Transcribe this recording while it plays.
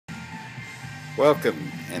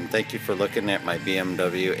Welcome, and thank you for looking at my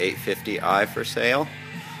BMW 850i for sale.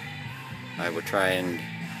 I will try and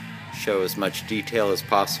show as much detail as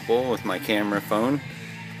possible with my camera phone.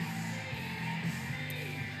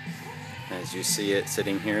 As you see it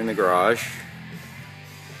sitting here in the garage.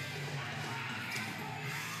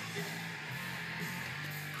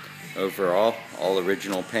 Overall, all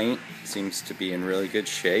original paint, seems to be in really good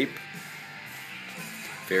shape.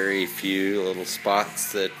 Very few little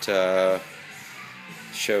spots that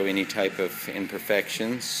show any type of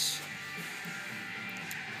imperfections.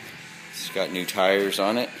 It's got new tires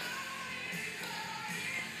on it.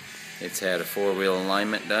 It's had a four-wheel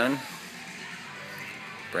alignment done.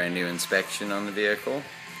 Brand new inspection on the vehicle.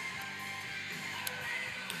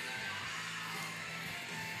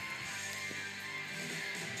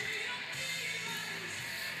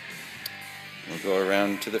 We'll go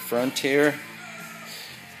around to the front here.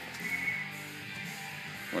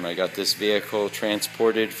 When I got this vehicle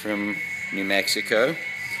transported from New Mexico,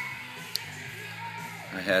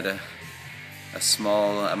 I had a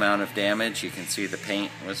small amount of damage. You can see the paint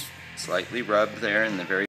was slightly rubbed there in the very